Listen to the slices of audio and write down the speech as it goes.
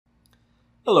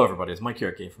Hello everybody, it's Mike here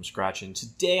at Game From Scratch, and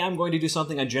today I'm going to do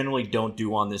something I generally don't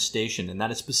do on this station, and that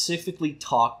is specifically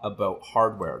talk about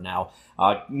hardware. Now,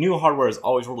 new hardware is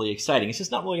always really exciting. It's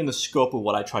just not really in the scope of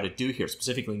what I try to do here,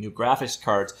 specifically new graphics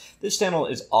cards. This channel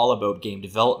is all about game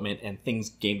development and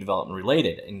things game development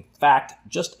related. In fact,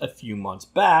 just a few months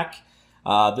back,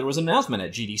 there was an announcement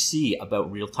at GDC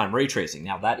about real-time ray tracing.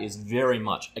 Now, that is very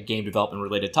much a game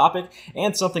development-related topic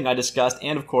and something I discussed,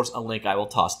 and of course, a link I will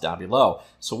toss down below.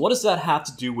 So what does that have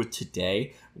to do with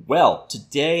today? Well,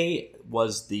 today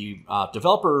was the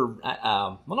developer,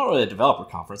 well, not really a developer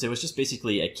conference. It was just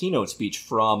basically a keynote speech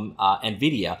from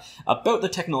NVIDIA about the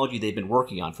technology they've been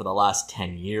working on for the last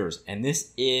 10 years. And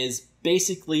this is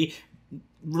basically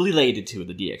related to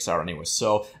the DXR anyway.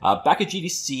 So back at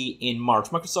GDC in March,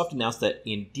 Microsoft announced that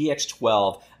in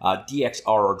DX12, DXR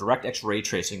or DirectX ray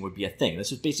tracing would be a thing.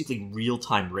 This is basically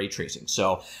real-time ray tracing.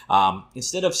 So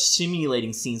instead of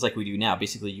simulating scenes like we do now,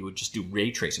 basically you would just do ray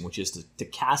tracing, which is to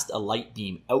cast a light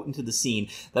beam out into the scene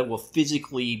that will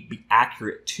physically be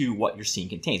accurate to what your scene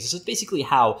contains. This is basically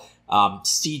how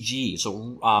CG,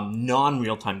 so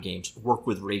non-real-time games, work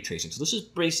with ray tracing. So this is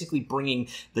basically bringing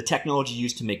the technology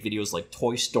used to make videos like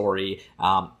Toy Story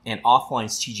and offline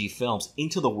CG films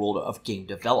into the world of game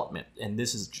development. And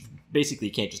this is basically,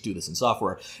 you can't just do this in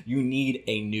software. You need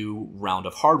a new round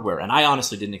of hardware. And I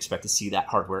honestly didn't expect to see that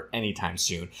hardware anytime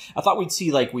soon. I thought we'd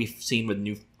see, like we've seen with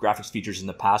new graphics features in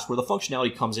the past, where the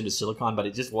functionality comes into silicon, but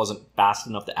it just wasn't fast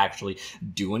enough to actually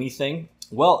do anything.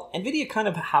 Well, NVIDIA kind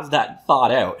of has that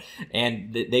thought out,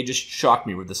 and they just shocked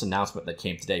me with this announcement that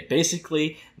came today.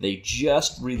 Basically, they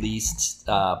just released,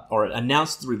 or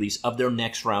announced the release of their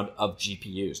next round of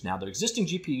GPUs. Now, their existing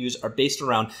GPUs are based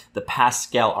around the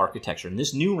Pascal architecture, and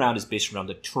this new round is based around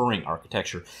the Turing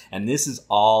architecture, and this is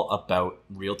all about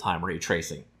real-time ray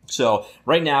tracing. So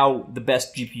right now, the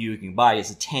best GPU you can buy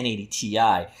is a 1080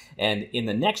 Ti, and in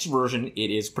the next version,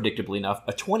 it is predictably enough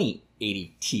a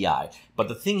 2080 Ti. But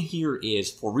the thing here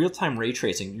is, for real-time ray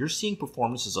tracing, you're seeing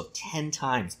performances of 10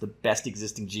 times the best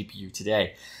existing GPU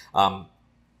today. And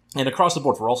across the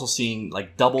board, we're also seeing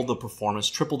like double the performance,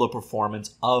 triple the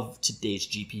performance of today's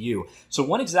GPU. So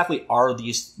when exactly are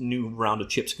these new round of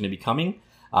chips going to be coming?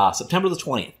 September the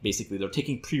 20th, basically. They're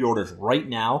taking pre-orders right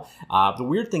now. The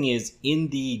weird thing is, in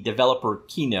the developer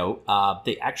keynote,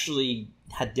 they actually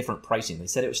had different pricing. They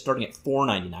said it was starting at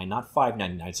 $499, not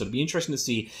 $599. So it'll be interesting to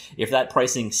see if that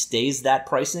pricing stays that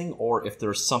pricing or if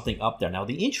there's something up there. Now,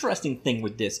 the interesting thing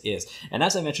with this is, and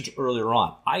as I mentioned earlier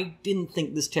on, I didn't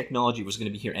think this technology was going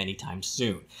to be here anytime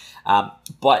soon.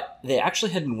 But they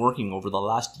actually had been working over the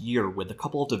last year with a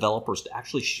couple of developers to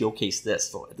actually showcase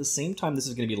this. So at the same time this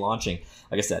is going to be launching,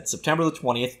 like I said, September the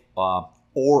 20th,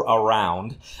 or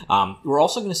around. We're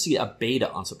also going to see a beta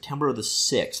on September the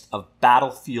 6th of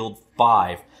Battlefield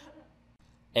 5.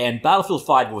 And Battlefield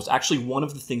 5 was actually one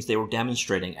of the things they were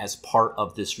demonstrating as part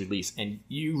of this release, and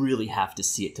you really have to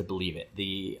see it to believe it.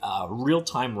 The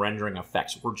real-time rendering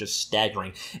effects were just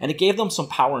staggering, and it gave them some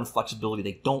power and flexibility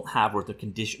they don't have with the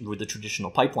traditional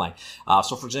pipeline.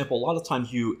 So, for example, a lot of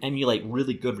times you emulate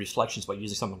really good reflections by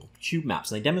using something called cube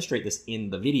maps, and they demonstrate this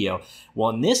in the video. Well,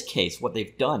 in this case, what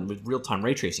they've done with real-time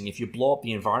ray tracing, if you blow up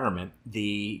the environment,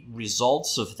 the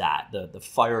results of that, the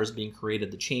fires being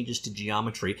created, the changes to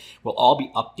geometry, will all be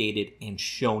updated and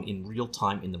shown in real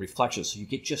time in the reflections. So you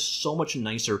get just so much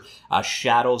nicer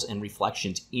shadows and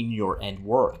reflections in your end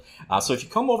work. So if you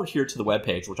come over here to the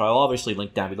webpage, which I'll obviously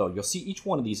link down below, you'll see each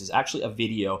one of these is actually a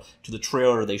video to the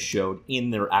trailer they showed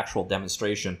in their actual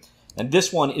demonstration. And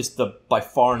this one is by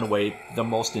far and away the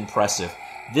most impressive.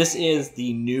 This is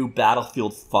the new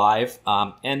Battlefield 5,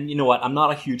 and you know what, I'm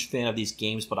not a huge fan of these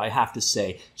games, but I have to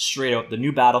say, straight out, the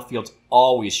new Battlefields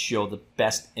always show the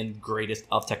best and greatest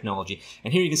of technology.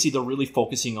 And here you can see they're really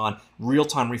focusing on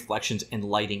real-time reflections and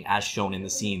lighting as shown in the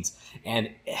scenes.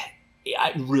 And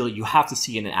you have to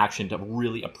see it in action to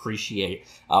really appreciate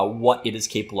what it is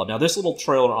capable of. Now, this little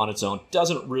trailer on its own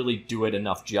doesn't really do it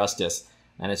enough justice,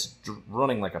 and it's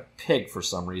running like a pig for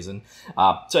some reason.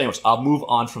 So anyways, I'll move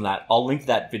on from that. I'll link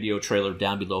that video trailer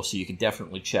down below so you can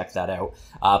definitely check that out.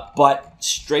 But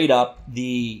straight up,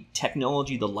 the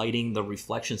technology, the lighting, the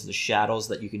reflections, the shadows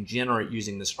that you can generate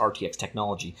using this RTX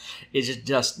technology is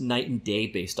just night and day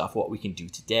based off what we can do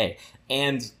today.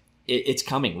 And it's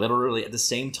coming literally at the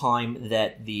same time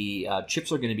that the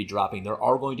chips are going to be dropping. There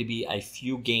are going to be a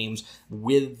few games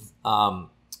with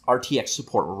RTX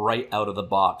support right out of the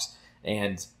box.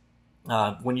 And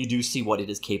when you do see what it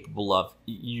is capable of,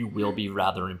 you will be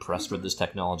rather impressed with this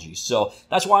technology. So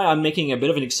that's why I'm making a bit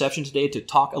of an exception today to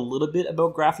talk a little bit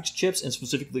about graphics chips, and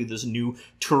specifically this new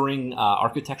Turing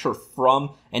architecture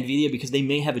from NVIDIA because they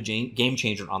may have a game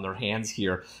changer on their hands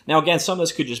here. Now, again, some of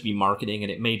this could just be marketing,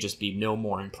 and it may just be no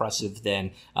more impressive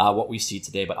than what we see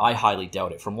today, but I highly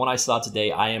doubt it. From what I saw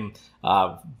today, I am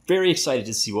very excited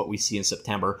to see what we see in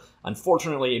September.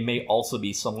 Unfortunately, it may also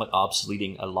be somewhat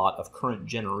obsoleting a lot of current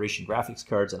generation graphics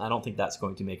cards, and I don't think that's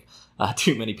going to make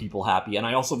too many people happy. And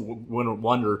I also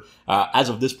wonder, as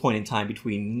of this point in time,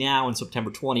 between now and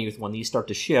September 20th, when these start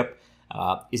to ship,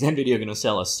 is NVIDIA going to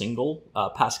sell a single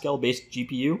Pascal-based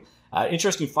GPU?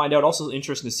 Interesting to find out. Also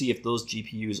interesting to see if those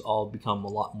GPUs all become a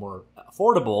lot more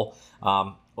affordable,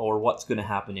 or what's going to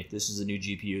happen if this is a new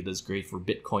GPU that's great for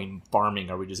Bitcoin farming.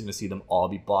 Are we just going to see them all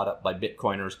be bought up by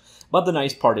Bitcoiners? But the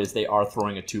nice part is they are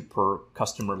throwing a 2 per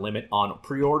customer limit on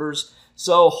pre-orders,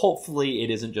 so hopefully it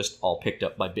isn't just all picked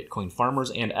up by Bitcoin farmers,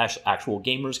 and actual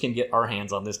gamers can get our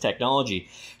hands on this technology.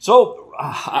 So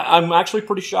I'm actually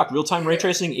pretty shocked. Real-time ray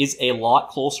tracing is a lot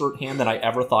closer at hand than I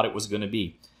ever thought it was going to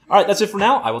be. All right, that's it for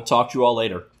now. I will talk to you all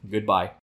later. Goodbye.